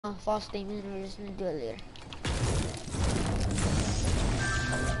false statement. We're just gonna do it later.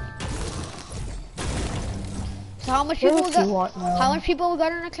 So how much people we got? How much people we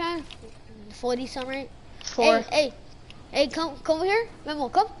got in our clan? 40 some, right? 4. Hey, come over here, Memo,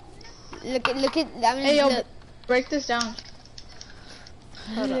 come. Look at. I mean, hey, yo, break this down.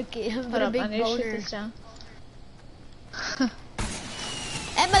 Look at him with a big boner. boner. This down. Me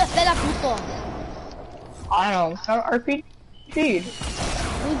la pela, puto. I don't. How RPG?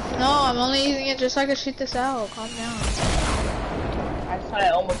 No, I'm only using it just so I can shoot this out. Calm down. I thought I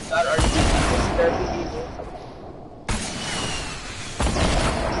almost got RPG.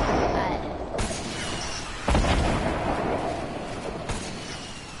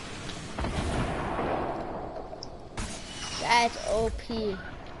 That's OP.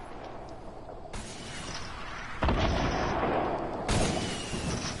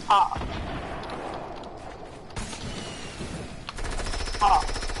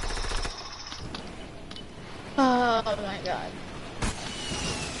 Oh my god.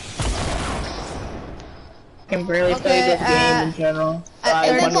 I can barely play this game in general.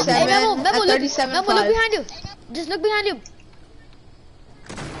 Hey, Memo, look 37, Memo, look behind you. Just look behind you.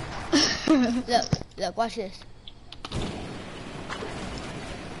 Look, watch this.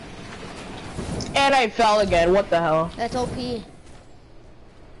 And I fell again, what the hell? That's OP.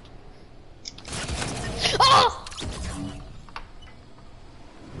 Oh!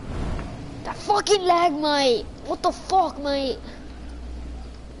 That fucking lag, mate. What the fuck, mate?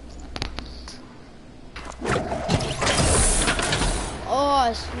 Oh,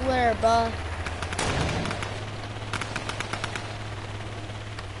 I swear, bro.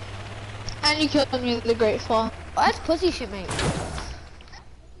 And you killed me with the Great Fall. Oh, that's pussy shit, mate.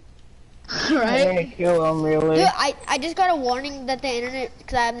 Right? I'm gonna kill him, really. Dude, I just got a warning that the internet,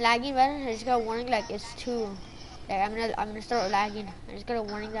 cause I'm lagging, right? I just got a warning like it's too, like I'm gonna start lagging. I just got a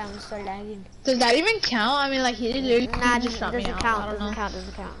warning that I'm gonna start lagging. Does that even count? I mean, like he literally just shot me doesn't out. count. I don't know.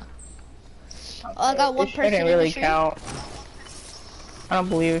 Doesn't count. Oh, I got one It person shouldn't in really the stream. count. I don't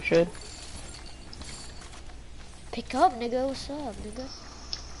believe it should. Pick up, nigga. What's up, nigga?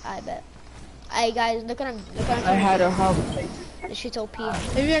 I bet. Hey guys, look at him. I had a hub. This shit's OP.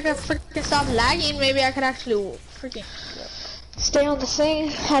 Maybe I could freaking stop lagging. Maybe I could actually freaking stay on the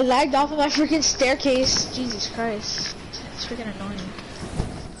thing. I lagged off of my freaking staircase. Jesus Christ. It's freaking annoying.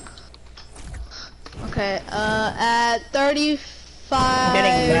 Okay, at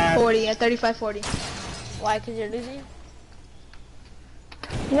 35:40. At 35:40. Why? Cause you're losing?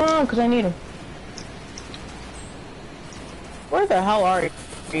 No, cause I need him. Where the hell are you?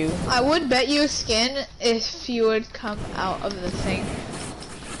 I would bet you a skin if you would come out of the thing.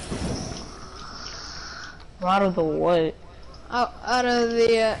 Out of the what? Out of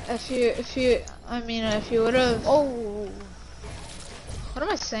the if you would have. Oh. What am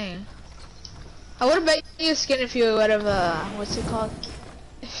I saying? I would have bet you a skin if you would have what's it called?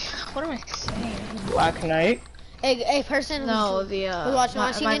 What am I saying? Black Knight. Hey, person. No, the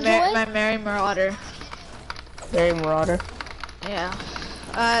my Merry Marauder. Very Marauder. Yeah.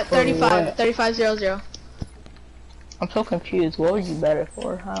 35:00. I'm so confused. What would you bet it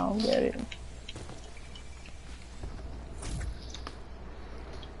for? I don't get it.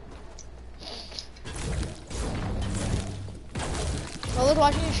 I was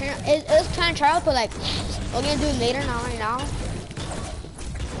watching your stream. It was kind of trial, but like, we're gonna do it later, not right now.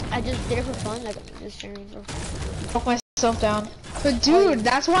 I just did it for fun, like just streaming. Knock myself down. But dude,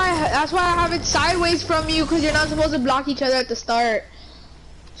 that's why I have it sideways from you, because you're not supposed to block each other at the start.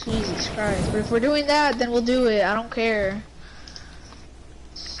 Jesus Christ. But if we're doing that, then we'll do it. I don't care.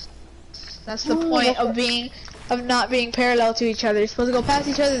 That's the point of not being parallel to each other. You're supposed to go past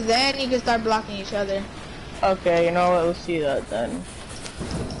each other, then you can start blocking each other. Okay, you know what? Let's see that then.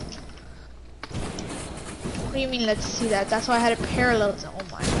 What do you mean, let's see that? That's why I had it parallel to, oh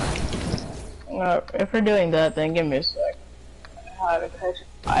my god. If we're doing that, then give me a sec. I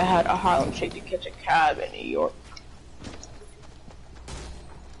had a Harlem Shake to catch a cab in New York.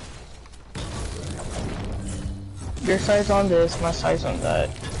 Your size on this, my size on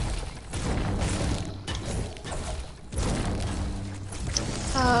that.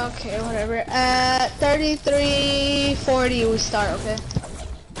 Okay, whatever. At 33:40 we start, okay?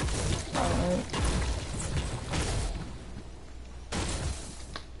 Alright.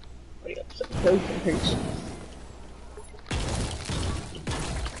 We got some potion picks.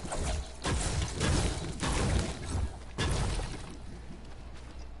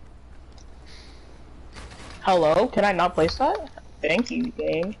 Hello, can I not place that? Thank you,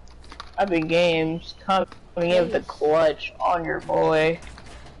 game. I've been games coming in with the clutch on your boy.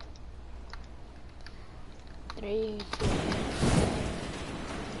 3, 2.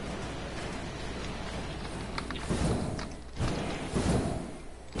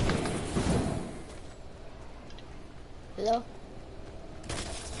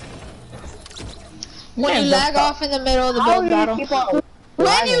 When you lag off in the middle of the How build do you battle. keep on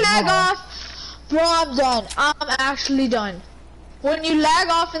When you lagging, lag huh? off, bro, I'm done. I'm actually done. When you lag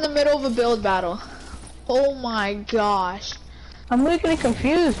off in the middle of a build battle. Oh my gosh. I'm really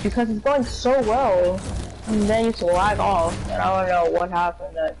confused because it's going so well. And then you lag off, and I don't know what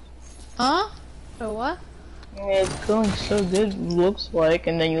happened next. Huh? So what? It's going so good, looks like,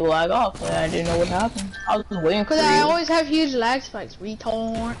 and then you lag off, and I didn't know what happened. I was waiting for Cause I you. always have huge lag spikes,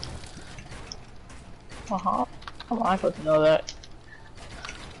 retard. Uh-huh. How am I supposed to know that?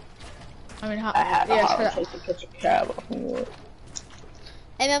 I mean, how? I had a Yes, hard chance to catch a cab off the wood.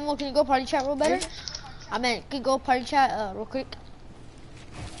 Hey, Memo, can you go party chat real better? I mean, can you go party chat real quick?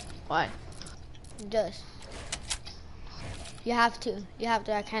 Why? Just. You have to. You have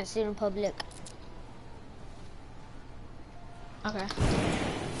to. I can't see it in public. Okay.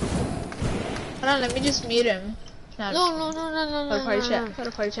 Hold on, let me just mute him. No, no, no, no, no, Go to no, party no, chat. no. Go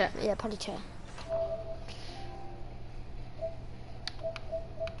to party chat. Yeah, party chat.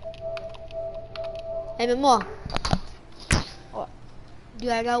 Hey, Memo. What? Dude,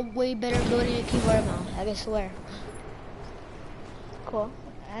 I got way better ability to keyboard and mouse. I can swear. Cool.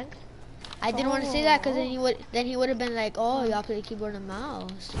 And? I didn't want to say that because then he would have been like, oh, y'all play keyboard and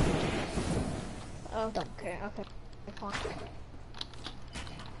mouse. Oh, okay. Fine.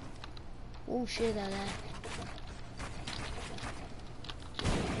 Oh shit, that.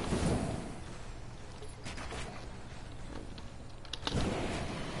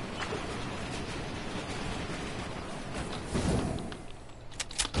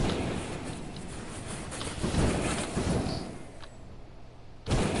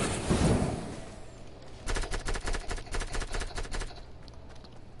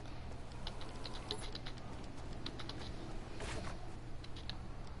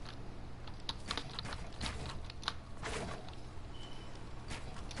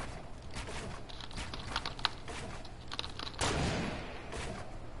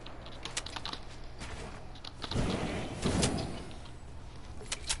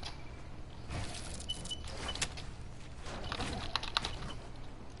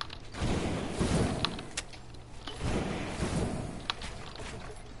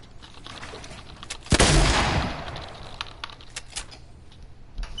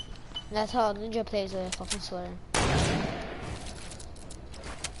 That's how Ninja plays it, I fucking swear.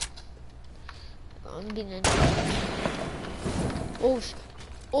 I'm getting in.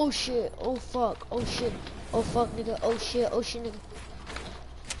 Oh shit, oh fuck, oh shit, oh fuck nigga, oh shit nigga.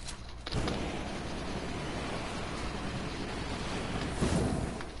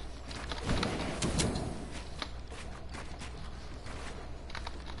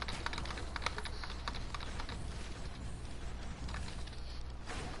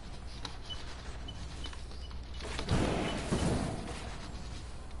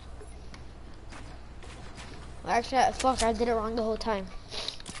 Actually, fuck, I did it wrong the whole time.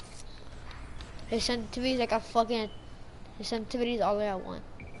 His sensitivity is like a fucking... His sensitivity is all the way at 1.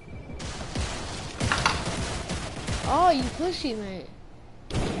 Oh, you pussy, mate.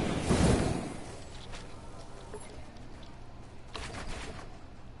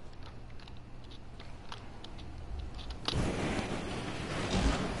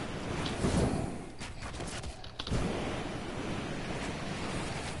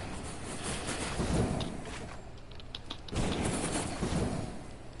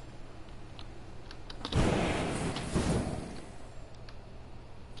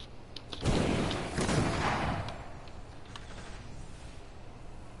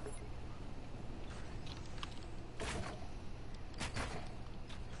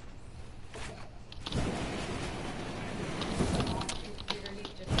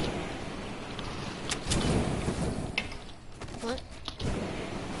 What?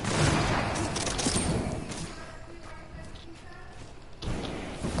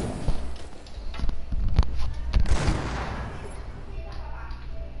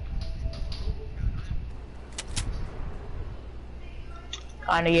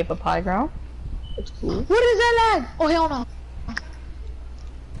 Kinda gave up high ground. It's cool. What is that lag? Oh, hell no.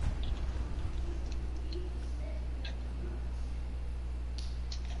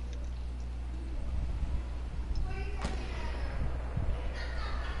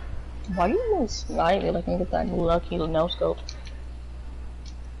 Why you even snipe me like I get that lucky no scope?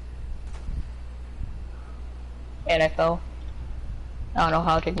 And I fell. I don't know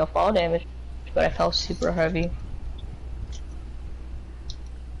how I take no fall damage, but I fell super heavy.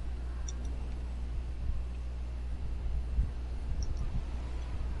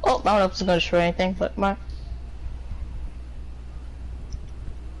 Oh, I don't know if it's gonna destroy anything, but my.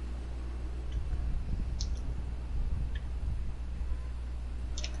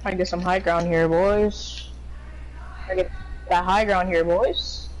 I get some high ground here, boys. I get that high ground here,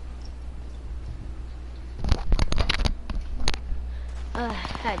 boys.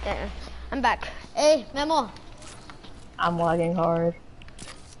 Right there. I'm back. Hey, Memo. I'm lagging hard.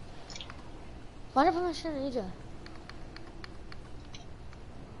 Why did I put my shit in Asia?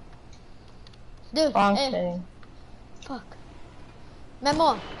 Dude, Wrong hey. thing. Fuck.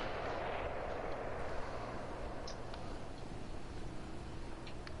 Memo.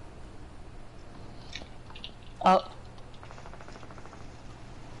 Oh.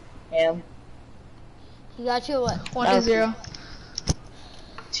 Damn. He got you what? 1-0.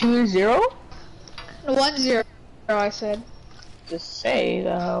 2-0? 1-0. I said. Just say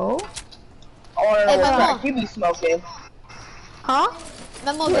though. I wanna know Hey, what Memo. crack you be smoking. Huh?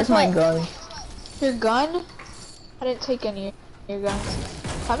 Memo, Where's guess my what? gun? Your gun? I didn't take any of your guns.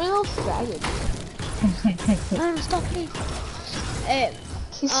 Call me a little faggot. Stop me. Hey,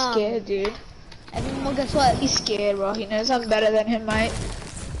 He's scared, dude. hey, Memo, guess what? He's scared, bro. He knows I'm better than him, mate.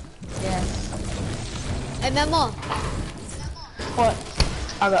 Yeah. Hey, Memo. What?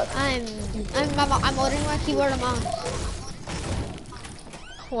 I got. I'm ordering my keyboard and mouse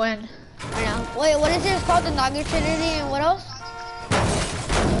When? right now. Wait, what is it? It's called the Nugget Trinity and what else?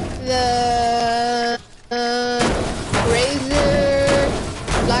 The Razer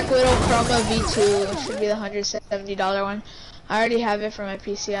Black Widow Chroma V2 should be the $170 one. I already have it for my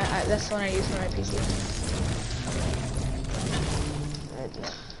PC. That's the one I use for my PC.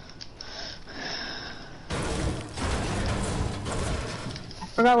 I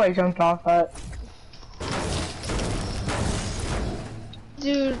forgot why I jumped off that.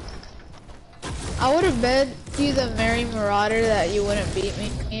 Dude, I would have bet you the Merry Marauder that you wouldn't beat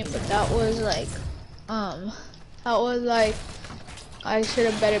me, but that was like, I should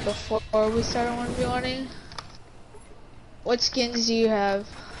have bet it before we started 1v1ing. What skins do you have?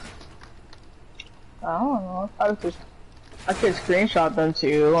 I don't know. I could screenshot them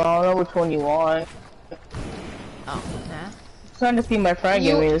too. I don't know which one you want. Oh, nah. I'm trying to see my friend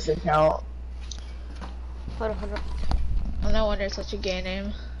give me this account. Hold on. Oh, no wonder it's such a gay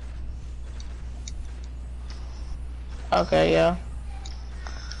name. Okay, yeah.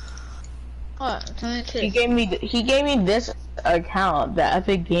 What? He gave me this account, the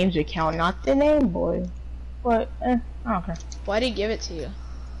Epic Games account, not the name, boy. But I don't care. Why did he give it to you?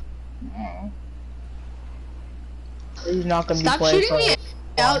 He's not gonna Stop be playing shooting me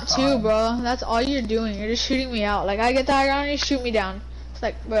for out too, bro. That's all you're doing. You're just shooting me out. Like, I get the high ground and you shoot me down. It's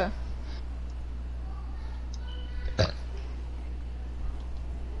like, bro.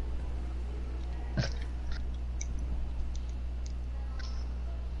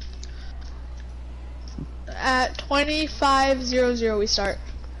 At 25:00 we start.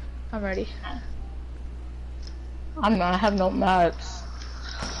 I'm ready. I'm not. I have no mats.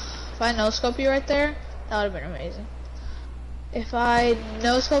 If I no-scope you right there, that would have been amazing. If I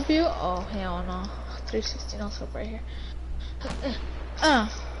no-scope you, oh hell no. 360 no-scope right here.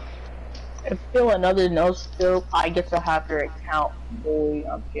 If still another no scope, I get to have your account. Boy,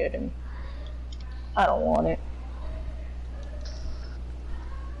 I'm kidding. I don't want it.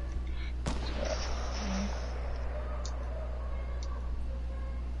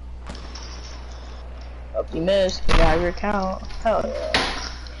 If you missed, you got your account. Hell yeah.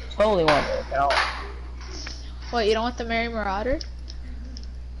 Totally want your account. What, you don't want the Merry Marauder?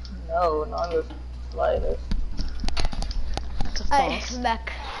 No, not the slightest. That's a Hey, false. I'm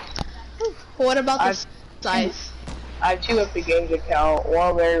back. What about the scythe? I have two Epic Games account,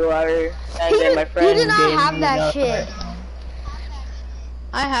 one Mary Ladder, and then my friend You did not gave have me that another shit. account.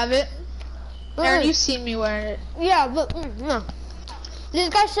 I have it. Aaron, you've seen me wearing it. Yeah, but no. This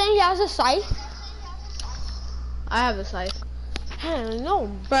guy saying he has a scythe? I have a scythe. I don't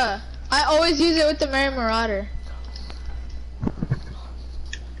know. Bruh, I always use it with the Merry Marauder.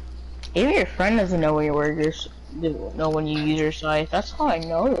 Even your friend doesn't know when you wear your know when you use your scythe. That's how I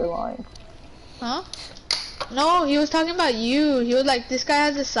know you're lying. Huh? No, he was talking about you. He was like, this guy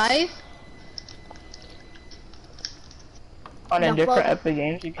has a scythe? On a No, different fuck. Epic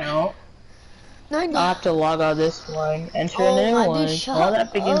Games account. No, I'll have to log out this one, enter Oh, a new I one, do shut all the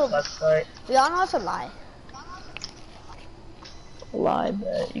Epic Games up. website. We all know it's a lie. Lie,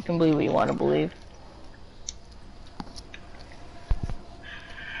 but you can believe what you want to believe.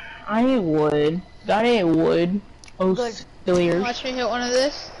 I need wood. Got any wood? Oh, Good. silliers. Watch me hit one of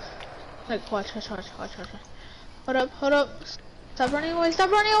this. Like, watch. Hold up. Stop running away.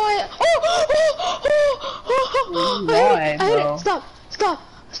 Oh! Why, I hit bro? it. Stop.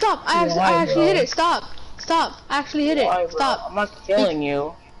 I Why, actually bro? hit it. Stop. I actually hit Why, it. bro? Stop. I'm not killing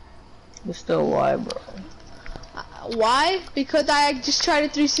you. You're still why, bro? Why? Because I just tried a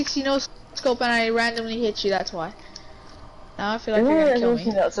 360 no scope and I randomly hit you. That's why. Now I feel like you're gonna kill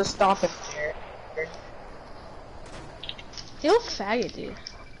me. That's a stop it there. You faggot, dude.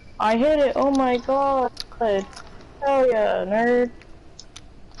 I hit it. Oh my god. Hell yeah, nerd.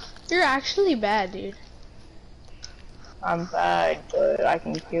 You're actually bad, dude. I'm bad, but I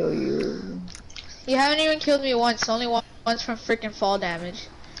can kill you. You haven't even killed me once. Only once from freaking fall damage.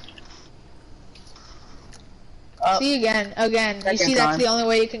 See again. You see, that's the only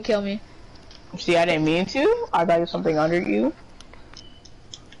way you can kill me. See, I didn't mean to. I thought something under you.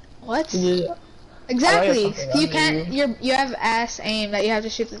 What? Yeah. Exactly. You can't. You have ass aim that you have to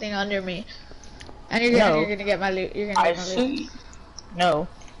shoot the thing under me, and you're gonna get my loot. You're gonna get my loot. No.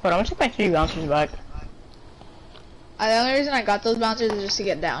 But I'm gonna take my 3 bouncers back. The only reason I got those bouncers is just to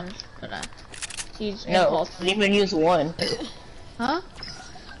get down. Huge impulse. I didn't even use one. Huh?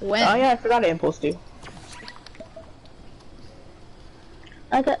 When? Oh yeah, I forgot to impulse too.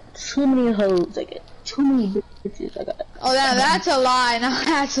 I got too many hoes. I got too many bitches. I got. Oh, that's a lie. No,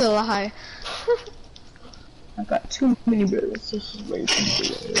 that's a lie. I got too many brothers. This is very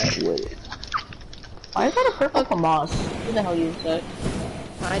simple. Why is that a purple from Moss? Who the hell used that?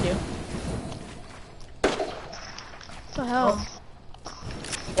 I do. What the hell? Oh.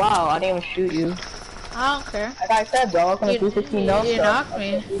 Wow, I didn't even shoot you. I don't care. Like I said, bro, I'm gonna 316 no You knocked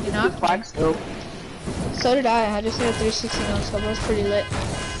me. You knocked me. Scope. So did I. I just hit a 360 no scope. That was pretty lit.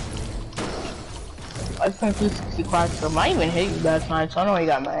 I just went 360 quad scope. I didn't even hit you that time, so I know you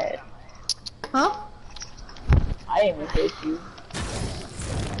got mad. Huh? I didn't even hit you.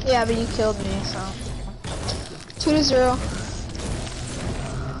 Yeah, but you killed me, so. 2-0.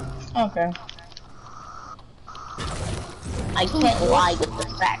 Okay. I can't lie with the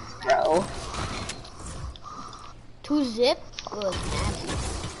facts, bro. 2-zip? Good, nasty.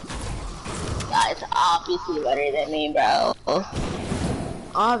 Guys, obviously better than me, bro.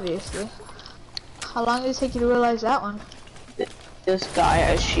 Obviously. How long did it take you to realize that one? This guy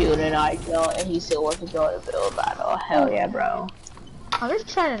has shield and I don't, and he still wants to go to build battle. Hell yeah, bro. I'm just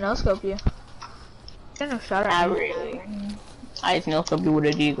trying to no-scope you. No shot at Not really. I just no-scope you with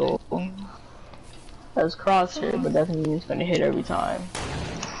a deagle. That's crosshair, but doesn't mean it's gonna hit every time.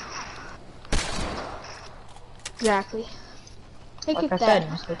 Exactly. Look Like at I that. said,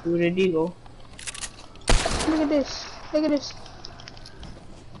 no-scope you with a deagle. Look at this. Look at this.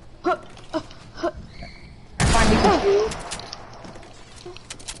 Find me some shield.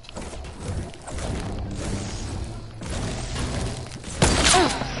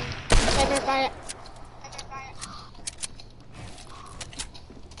 Fire.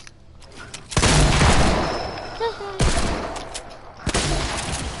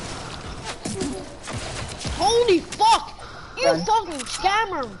 Holy fuck! You fucking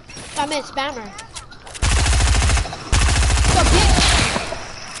scammer! I meant spammer. So, bitch!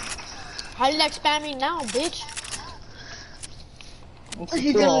 How do you like spamming now, bitch?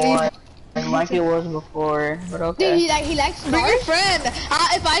 He's gonna leave. Like it was before, but okay. Dude, he likes Bring your friend.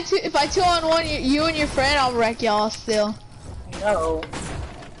 If I 2-on-1 you and your friend, I'll wreck y'all still. No.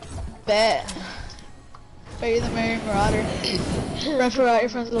 Bet. Bet you're the Married Marauder. Refer out your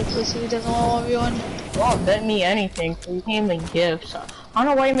friend's little pussy who doesn't want 1v1. Don't bet me anything, so you can't even gift. I don't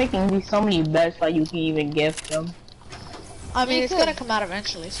know why you're making these so many bets like you can even gift them. I mean, it's gonna come out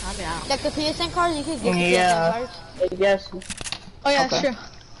eventually, so I'll be out. Like the PSN cards, you could get Yeah. PSN cards. I guess. Oh yeah, Okay. sure.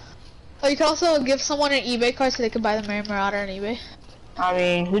 Oh, you can also give someone an eBay card so they can buy the Married Marauder on eBay. I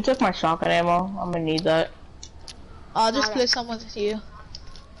mean, who took my shotgun ammo? I'm gonna need that. I'll just split some with you.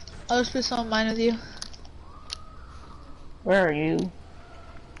 I'll just split some of mine with you. Where are you?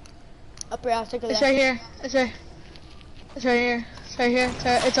 Up here, I'll take a It's look. right here. It's right here. It's right here.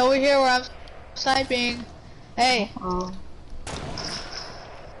 It's over here where I'm sniping. Hey. Oh.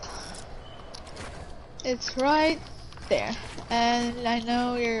 It's right there. And I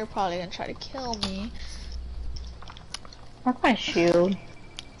know you're probably gonna try to kill me. That's my shield.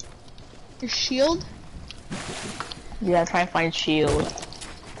 Your shield? Yeah, try and find shield.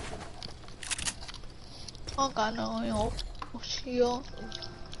 Oh god, no, shield.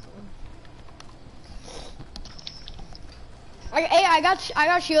 Hey, I got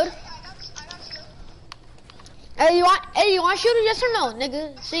shield. Hey, you want shield? Yes or no,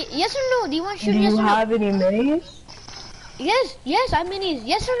 nigga? Say yes or no. Do you want shield? Do Yes you or no? have any maze? Yes, I'm minis.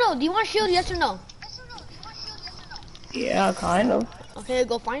 Yes or no? Do you want shield? Yes or no? Yeah, kind of. Okay,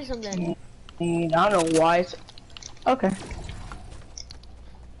 go find some then. I don't know why. Okay.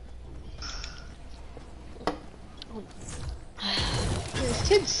 This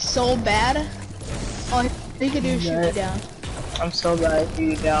kid's so bad. All he can do is shoot me down. I'm so glad I threw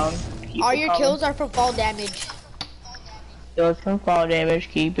you down. Keep All it your coming. kills are for fall damage. Kills from fall damage.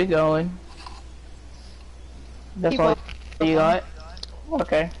 Keep it going. That's all you got?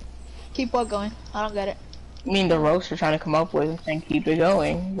 Okay. Keep what going? I don't get it. I mean, the roast you're trying to come up with and keep it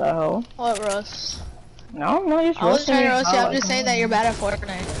going. The hell? What roast? No, just I wasn't roasting trying to me. roast you, Oh, I'm just saying that you're bad at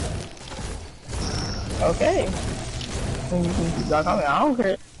Fortnite. Okay. And you can keep that coming. I don't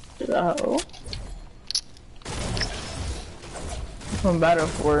care. The hell? If I'm bad at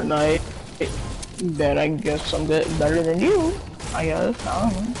Fortnite, then I guess I'm better than you. I guess. I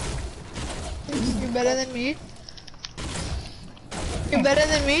don't know. You're better than me? You're better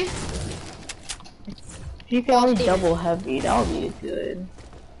than me? If you can only double heavy, that would be good.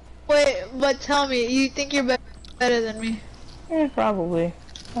 Wait, but tell me, you think you're better than me? Yeah, probably.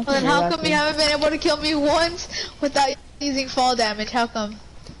 Well, then how come you haven't been able to kill me once without using fall damage? How come?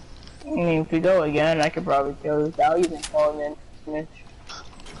 I mean, if we go again, I could probably kill you without even falling damage.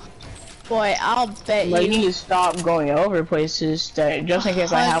 Boy, I'll bet But you. you need to stop going over places that, just in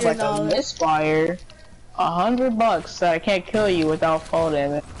case I have like a misfire, $100 that I can't kill you without fall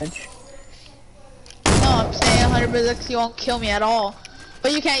damage. No, I'm saying 100% you won't kill me at all.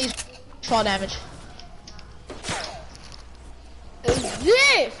 But you can't use fall damage.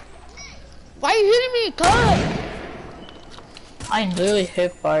 This! Why are you hitting me? Cut! I literally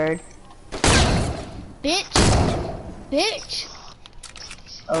hip fired. Bitch! Bitch!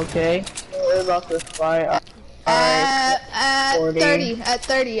 Okay. What about this fight? At 40. 30. At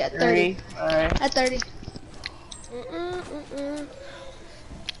 30. At 30. Alright. At 30.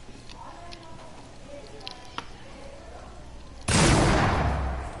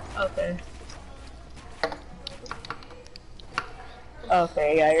 Okay.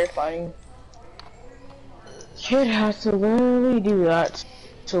 Okay, yeah, you're funny. Kid has to literally do that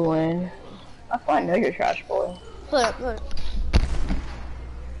to win. I know you're trash boy. Put up.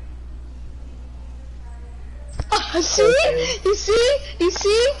 Oh, see? You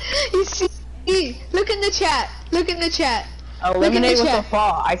see? Look in the chat. Look in the chat. Eliminate with the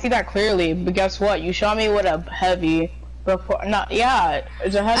fall. I see that clearly, but guess what? You shot me with a heavy before. Not, yeah,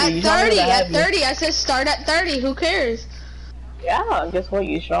 it's a heavy. At 30, at 30. I said start at 30. Who cares? Yeah, guess what?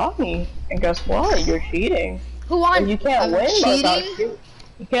 You shot me, and guess what? You're cheating. Who won? And you can't win without cheating.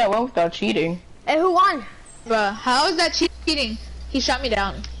 You can't win without cheating. Hey, who won? Bruh, how is that cheating? He shot me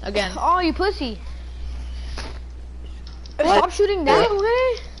down again. Oh, you pussy. Stop shooting that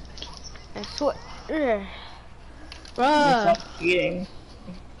way. I swear. Bruh. Stop cheating.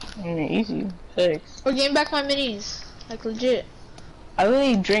 Easy fix. We're getting back my minis. Like legit. I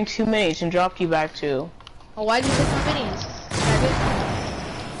really drank 2 minis and dropped you back 2. Oh, why'd you take my minis?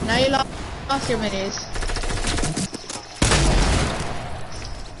 Now you lost your minis.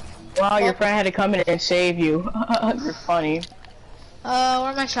 Wow, your friend had to come in and save you. You're funny. Where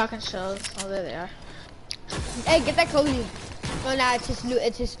are my shotgun shells? Oh, there they are. Hey, get that cozy. No, nah, it's just loot.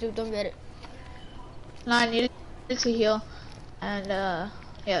 It's just loot. Don't get it. No, I needed to heal. And, yeah,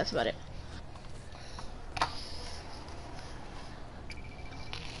 that's about it.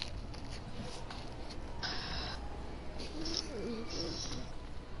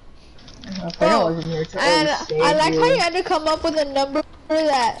 Bro, and I like how you had to come up with a number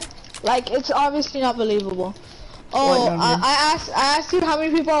that, like, it's obviously not believable. Oh, I asked you how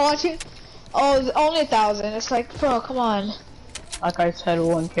many people are watching. Oh, only 1,000. It's like, bro, come on. Like I said,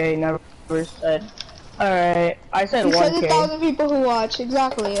 1K. Never said. Alright, I said 1K. You said 1,000 people who watch.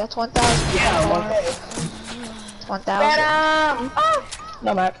 Exactly. That's 1,000. Yeah, 1K. It's 1,000.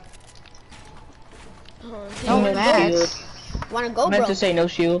 No map. No max. Wanna go, I meant bro? to say no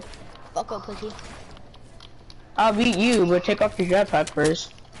shield. Fuck up, pussy. I'll beat you, but take off your jetpack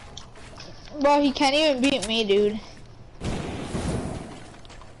first. Bro, he can't even beat me, dude.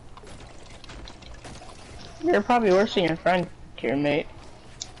 You're probably worse than your friend here, mate.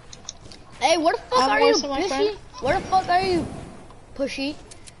 Hey, what the fuck I'm are you, worse than my pushy? friend. What the fuck are you, pushy?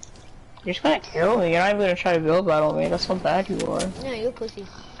 You're just gonna kill me. You're not even gonna try to build battle me. That's how bad you are. Yeah, you're pussy.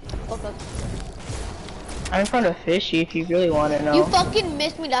 Fuck up. I'm in front of Fishy if you really want to know. You fucking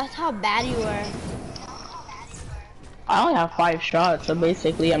missed me. That's how bad you are. I only have 5 shots, so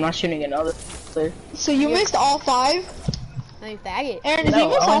basically I'm not shooting another. So you missed all 5? No, you faggot. Aaron, did you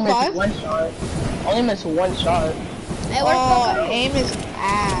miss all 5? One shot. Only missed 1 shot. Hey, what the fuck are you? Aim is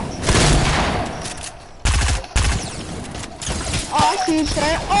ass. Oh, I see you,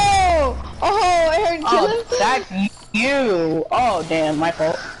 Aaron. Oh, Aaron, kill him. That's you. Oh, damn, my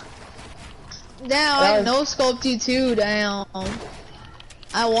fault. Damn, I no-scoped you too, damn.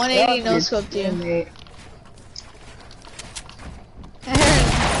 I 180 no-scoped you.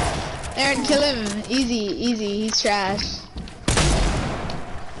 Aaron, kill him. Easy, he's trash.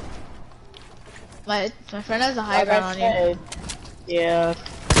 My friend has a high ground on you. Yeah.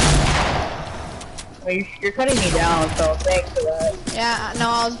 Well, you're cutting me down, so thanks for that. Yeah, no,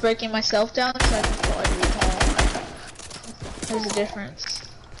 I was breaking myself down so I can feel like recall. There's a difference.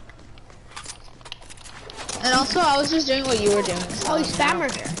 And also, I was just doing what you were doing. So Oh, he's spammer.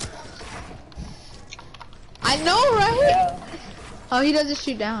 I know, right? Yeah. Oh, he doesn't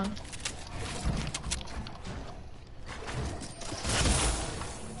shoot down.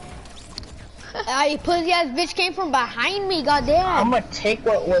 You pussy ass bitch came from behind me, goddamn. I'm gonna take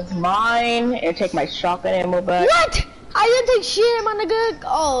what was mine and take my shotgun ammo back. What? I didn't take shit, my nigga.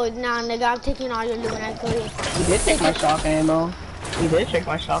 Oh, nah, nigga, I'm taking all your loot when I kill you. You did take my shotgun ammo. You did take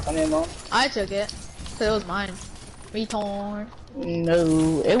my shotgun ammo. I took it. So it was mine. Retard.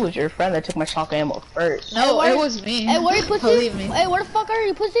 No, it was your friend that took my shotgun ammo first. No, Hey, it was me. Hey, where you pussy? Believe me. Hey, where the fuck are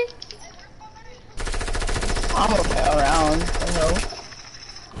you, pussy? I'm gonna play around, you know.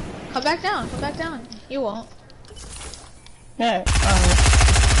 Come back down. Come back down. You won't. Yeah.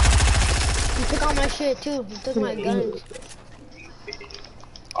 You took all my shit too. You took my guns.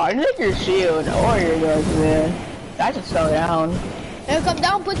 I took your shield or your guns, man. I just fell down. Hey, come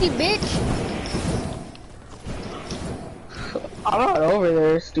down, pussy bitch. I'm not over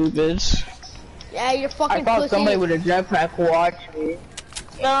there, stupid. Yeah, you're fucking I thought pussy. somebody with a jetpack watched me.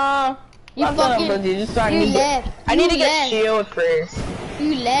 Nah. You I'm not fucking- pussy. Just I you need left. I need You to get left. shield first.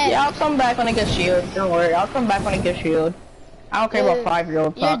 You left. Yeah, I'll come back when I get shield. Don't worry, I'll come back when I get shield. I don't care about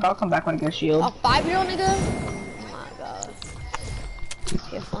 5-year-old talk. you're- I'll come back when I get shield. A 5-year-old nigga? Oh my god.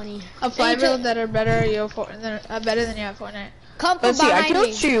 You're funny. A 5-year-old that are better at better than you at Fortnite. Come from But see, I behind killed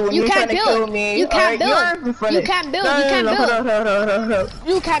me. you when you were can't trying to build. kill me. You can't build. You can't build. You can't build. Hold on.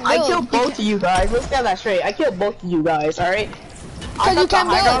 You can't I build. killed both of you guys. Let's get that straight. I killed both of you guys, alright? I Cause you got the can't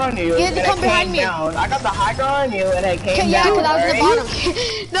high ground build. on you, You have to and come I behind came me. down. I got the high ground on you, and I came Yeah, down, cause I was at the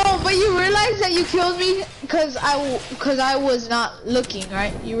alright? bottom. No, but you realize that you killed me because I was not looking,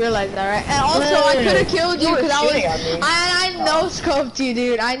 right? You realize that, right? And also, No, I could have killed you you were because I was. shooting at me. I no scoped you,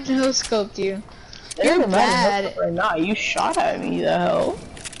 dude. I no scoped you. It You're doesn't matter bad. or not. You shot at me, the hell?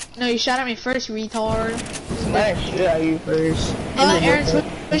 No, you shot at me first, retard. I didn't shoot at you first. Aaron,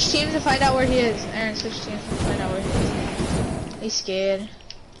 switch teams to find out where he is. Aaron, switch teams to find out where he is. He's scared.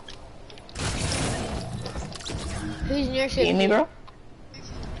 Who's near See shit? me, bro?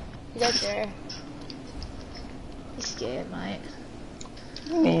 He's up there. He's scared, mate.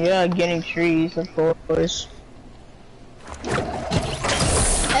 Yeah, getting trees, of course.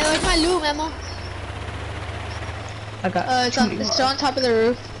 Hey, where's my loot, Memo? I got It's still on top of the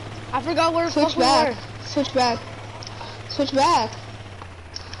roof. I forgot where the Switch fuck we back. were. Switch back. Switch back.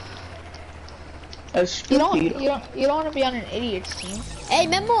 That's You don't stupid. want to be on an idiot's team. Hey,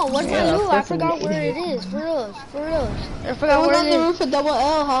 Memo, where's Yeah, my loot? I that's an forgot where it idiot. is. For reals. For reals. I It forgot was where on it the is. roof of double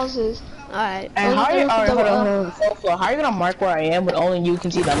L houses. Alright. And how, Only alright, the hold double on. So how are you gonna mark where I am when only you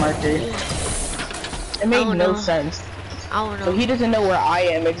can see that marker? It made don't no know. sense. I don't know. So he doesn't know where I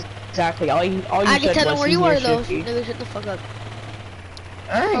am exactly. All you I can said tell was him where he's you near are, though. Shifty. Nigga, shut the fuck up.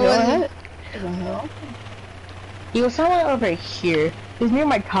 Alright, Oh, go was he? ahead. I don't know. He was somewhere over here. He's near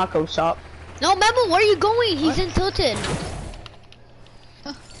my taco shop. No, Memo, where are you going? He's in Tilted.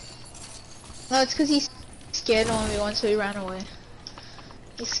 No, it's because he's scared of 1v1, so he ran away.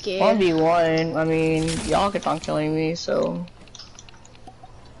 He's scared. 1v1, I mean, y'all keep on killing me, so...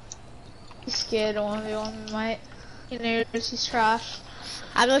 He's scared of 1v1, mate. He knows he's trash.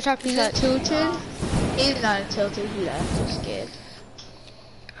 I go talk to He's in tilted. He's not in tilted, he left. He's scared.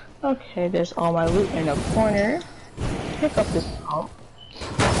 Okay, there's all my loot in the corner. Pick up this pump.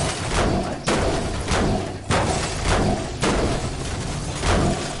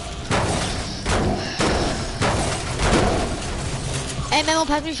 Hey, Memo,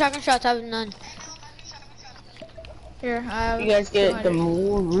 pass me shotgun shots. I have none. Here, I have You guys get the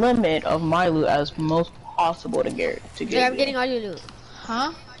 200. limit of my loot as most possible to get. Yeah, I'm getting all your loot.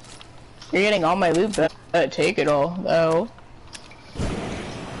 Huh? You're getting all my loot, but take it all, though.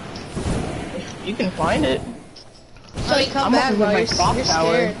 You can find it. So you come I'm back, over bro. here by You're clock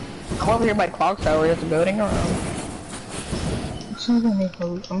tower. scared. I'm over here by clock tower. There's a building around.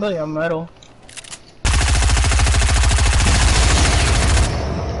 I'm building on metal.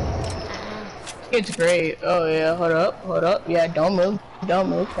 It's great. Oh yeah, hold up. Yeah, don't move.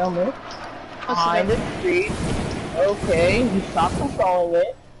 Behind the tree. Okay, you stop controlling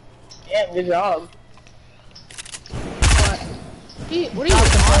it. Damn, good job. What are you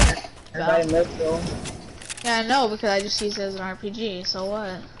talking Everybody about? missed though. Yeah, I know, because I just used it as an RPG, so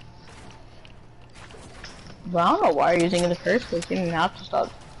what? But I don't know why you're using it in the first place. You didn't have to stop.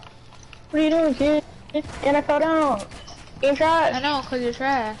 What are you doing, kid? And I fell down. Game trash. I know, because you're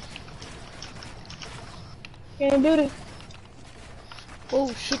trash. Can't do this.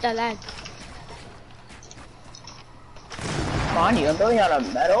 Oh, shit, I lagged. find you. I'm building out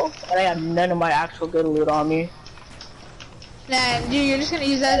of metal, and I have none of my actual good loot on me. Nah, dude, you're just gonna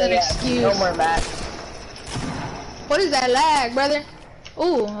use that as an excuse. No more mats. What is that lag, brother?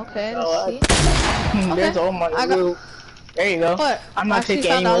 Ooh, okay, let's see. There's all my loot. There you go. What? I'm not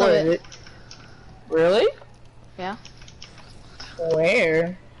taking any more of it. Really? Yeah.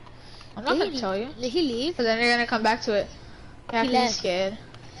 Where? I'm not gonna tell you. Did he leave? But then you're gonna come back to it. Yeah, He he's scared.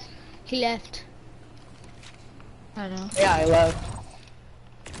 He left. I know. Yeah, I left.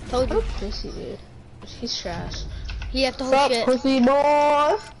 Told you. What a pussy, dude. He's trash. He left the whole What's up, shit. pussy boys?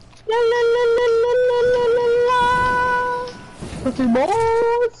 La la la la la la la la. Pussy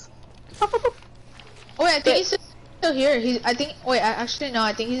boys. Oh wait, I think he's still here. I think. Wait, actually no.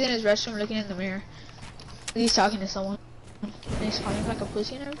 I think he's in his restroom looking in the mirror. He's talking to someone. And he's calling him like a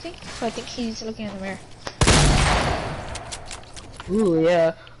pussy and everything. So I think he's looking in the mirror. Ooh,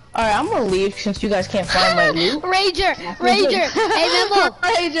 yeah. Alright, I'm gonna leave since you guys can't find my loot. Rager! Rager! Hey, Memo!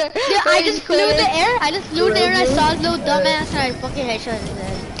 Rager! Yeah, I just flew in the air. I just flew in the air and I saw his little dumbass and I fucking headshot his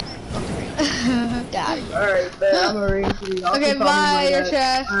head. Got it. Alright, man, I'm gonna read to you. Okay, bye, you're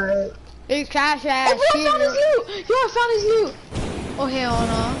trash. Alright. You trash ass Hey, bro, I shit. found his loot! Yo, I found his loot! Oh, hell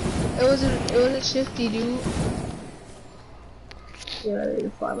no. It wasn't shifty, dude. Yeah, I need to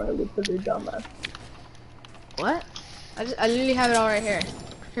find my loot for the dumbass. What? I literally have it all right here.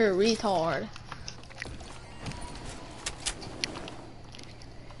 You're a retard.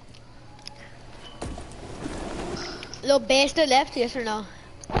 Little bastard left, yes or no?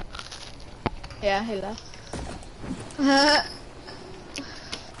 Yeah, he left.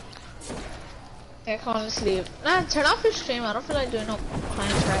 Yeah, come on, let's leave. Nah, turn off your stream. I don't feel like doing no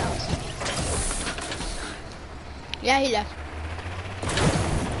client tryouts. Yeah, he left.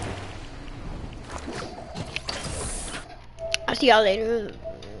 I'll see y'all later.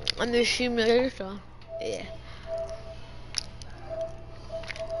 I'm gonna stream later, so yeah.